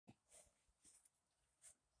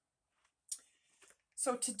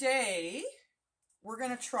So today we're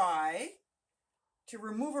going to try to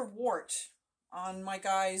remove a wart on my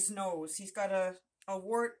guy's nose. He's got a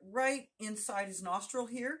wart right inside his nostril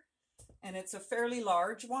here, and it's a fairly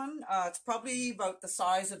large one. It's probably about the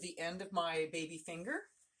size of the end of my baby finger.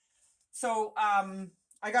 So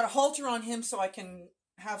I got a halter on him so I can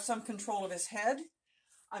have some control of his head.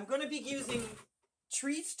 I'm going to be using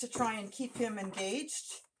treats to try and keep him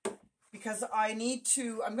engaged, because I'm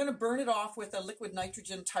going to burn it off with a liquid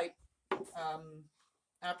nitrogen type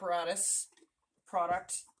apparatus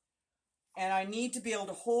product. And I need to be able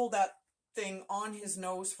to hold that thing on his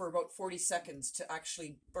nose for about 40 seconds to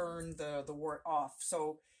actually burn the wart off.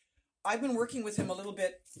 So I've been working with him a little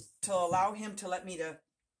bit to allow him to let me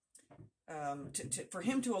for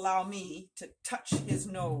him to allow me to touch his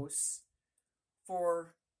nose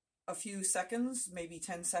for a few seconds, maybe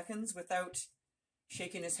 10 seconds, without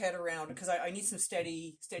shaking his head around, because I need some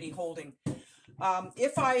steady holding.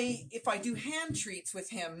 If I do hand treats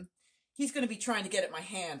with him, he's going to be trying to get at my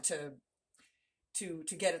hand to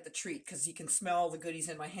get at the treat, because he can smell the goodies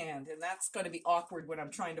in my hand, and that's going to be awkward when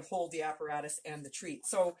I'm trying to hold the apparatus and the treat.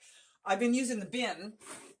 So I've been using the bin,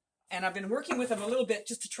 and I've been working with him a little bit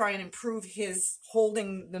just to try and improve his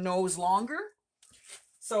holding the nose longer.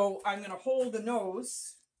 So I'm going to hold the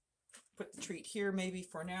nose, put the treat here maybe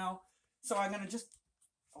for now. So I'm going to just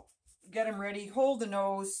get him ready, hold the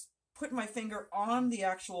nose, put my finger on the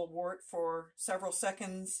actual wart for several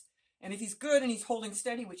seconds. And if he's good and he's holding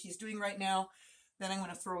steady, which he's doing right now, then I'm going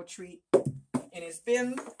to throw a treat in his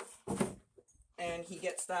bin, and he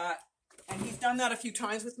gets that. And he's done that a few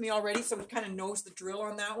times with me already, so he kind of knows the drill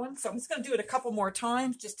on that one. So I'm just going to do it a couple more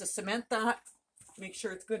times just to cement that, make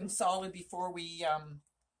sure it's good and solid before we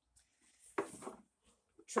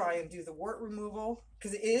try and do the wart removal,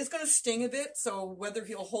 because it is going to sting a bit, so whether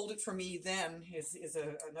he'll hold it for me then is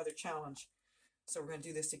another challenge. So we're going to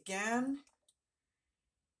do this again,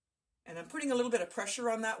 and I'm putting a little bit of pressure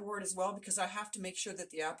on that wart as well, because I have to make sure that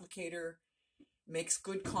the applicator makes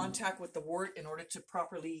good contact with the wart in order to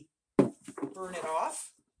properly burn it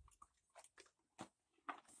off.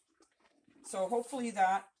 So hopefully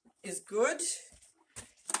that is good.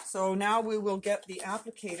 So now we will get the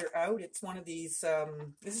applicator out. It's one of these,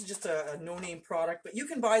 this is just a no-name product, but you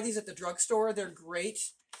can buy these at the drugstore. They're great.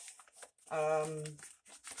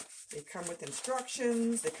 They come with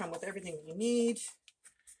instructions. They come with everything you need.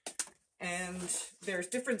 And there's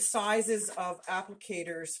different sizes of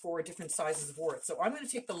applicators for different sizes of warts. So I'm going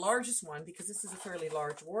to take the largest one because this is a fairly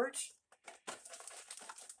large wart.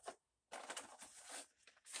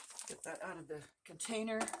 Get that out of the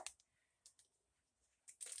container.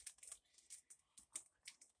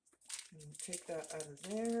 And take that out of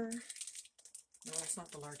there. No, that's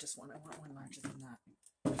not the largest one. I want one larger than that.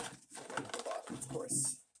 Of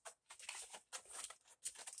course.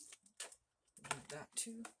 Need that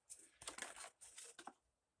too.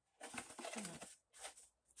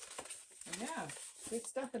 Yeah, good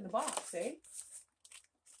stuff in the box, eh?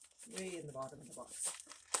 Way in the bottom of the box.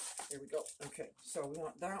 There we go. Okay, so we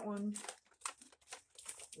want that one.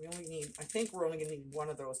 We only need, I think we're only going to need one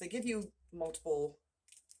of those. They give you multiple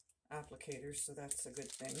applicators, so that's a good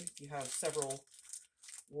thing if you have several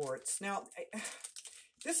warts. Now,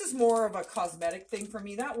 this is more of a cosmetic thing for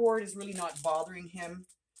me. That wart is really not bothering him.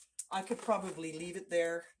 I could probably leave it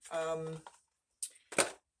there.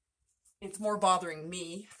 It's more bothering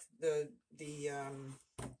me.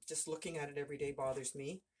 Just looking at it every day bothers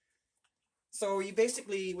me. So you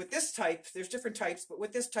basically, with this type, there's different types, but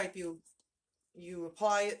with this type you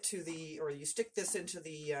apply it to or you stick this into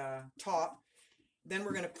the top. Then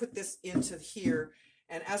we're going to put this into here,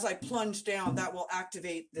 and as I plunge down, that will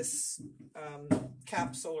activate this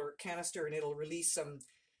capsule or canister, and it'll release some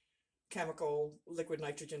chemical, liquid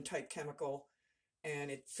nitrogen type chemical,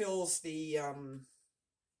 and it fills the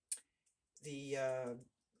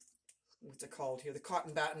what's it called here, the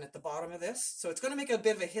cotton batten at the bottom of this. So it's going to make a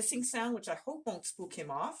bit of a hissing sound, which I hope won't spook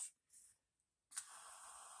him off.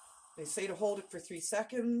 They say to hold it for 3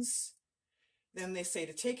 seconds. Then they say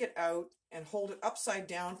to take it out and hold it upside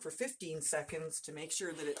down for 15 seconds to make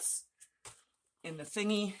sure that it's in the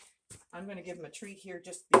thingy. I'm going to give him a treat here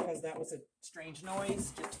just because that was a strange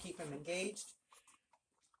noise, just to keep him engaged.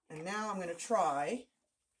 And now I'm going to try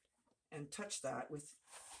and touch that with,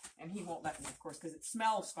 and he won't let me, of course, because it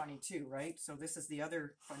smells funny too, right? So this is the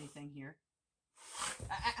other funny thing here.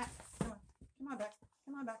 Come on back.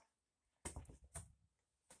 Come on back.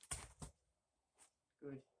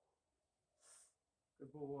 Good.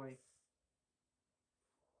 Good boy.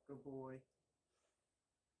 Good boy.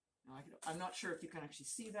 Now I'm not sure if you can actually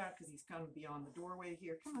see that because he's kind of beyond the doorway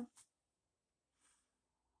here. Come on.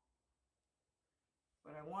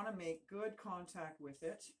 but I want to make good contact with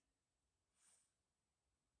it.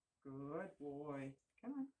 Good boy.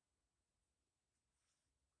 Come on.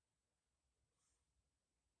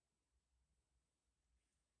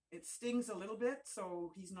 It stings a little bit,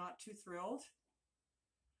 so he's not too thrilled.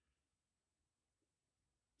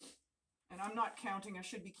 And I'm not counting. I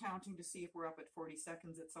should be counting to see if we're up at 40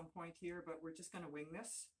 seconds at some point here, but we're just going to wing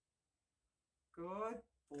this. Good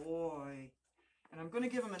boy. And I'm going to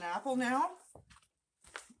give him an apple now.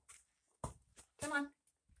 Come on.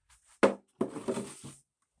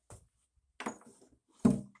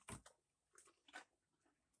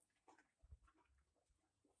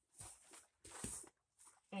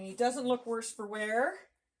 And he doesn't look worse for wear.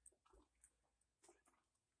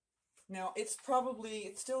 Now it's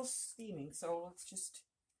still steaming, so let's just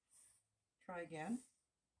try again.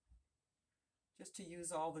 Just to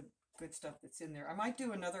use all the good stuff that's in there. I might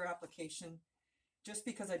do another application just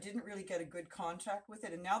because I didn't really get a good contact with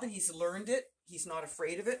it. And now that he's learned it, he's not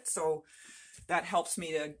afraid of it. So that helps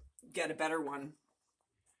me to get a better one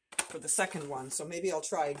for the second one. So maybe I'll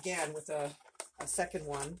try again with a second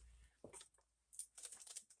one.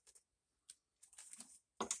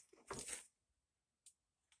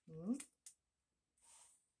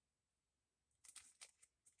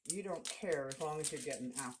 You don't care as long as you get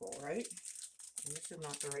an apple, right? And this is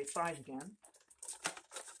not the right size again.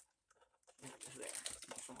 There,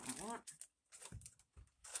 that's all I want.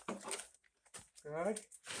 Good.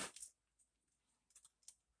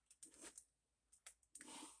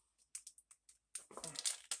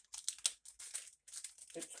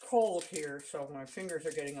 It's cold here, so my fingers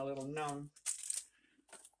are getting a little numb.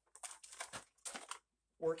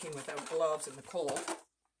 Working without gloves in the cold.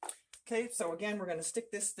 Okay, so again, we're going to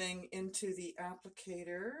stick this thing into the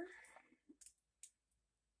applicator.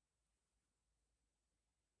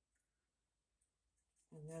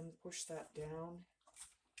 And then push that down.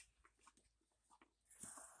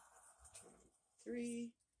 2,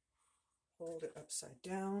 3. Hold it upside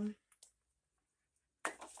down.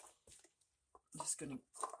 I'm just going to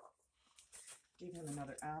give him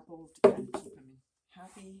another apple to kind of keep him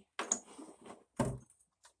happy.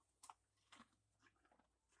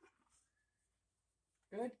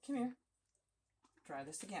 Good, come here. Try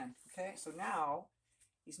this again. Okay, so now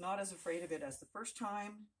he's not as afraid of it as the first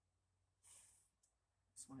time.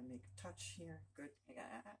 Just want to make a touch here. Good.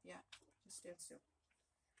 Yeah. Just stand still.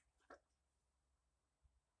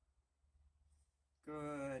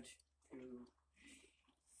 Good. 2,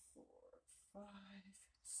 4, 5,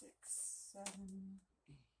 6, 7,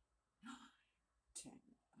 8, 9, 10,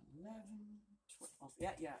 11, 12.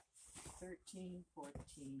 Yeah. 13,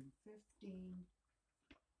 14, 15.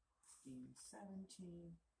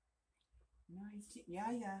 17, 19,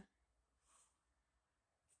 yeah.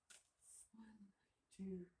 1,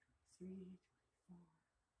 2, 3, 4,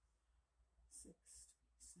 6,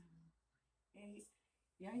 7, 8,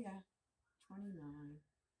 yeah. 29,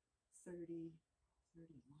 30,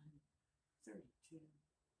 31, 32,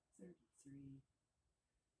 33,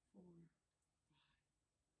 4,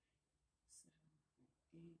 5, 7,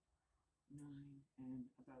 8, 9, and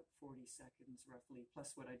about 40 seconds roughly,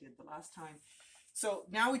 plus what I did the last time. So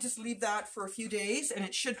now we just leave that for a few days and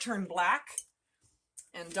it should turn black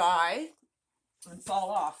and die and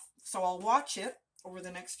fall off. So I'll watch it over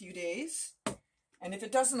the next few days, and if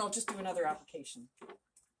it doesn't, I'll just do another application.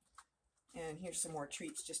 And here's some more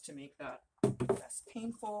treats just to make that less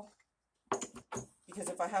painful, because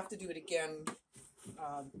if I have to do it again,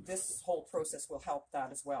 this whole process will help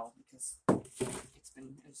that as well, because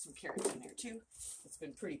there's some carrots in there too. It's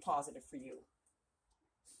been pretty positive for you.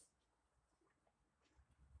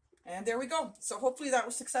 And there we go. So hopefully that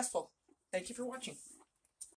was successful. Thank you for watching.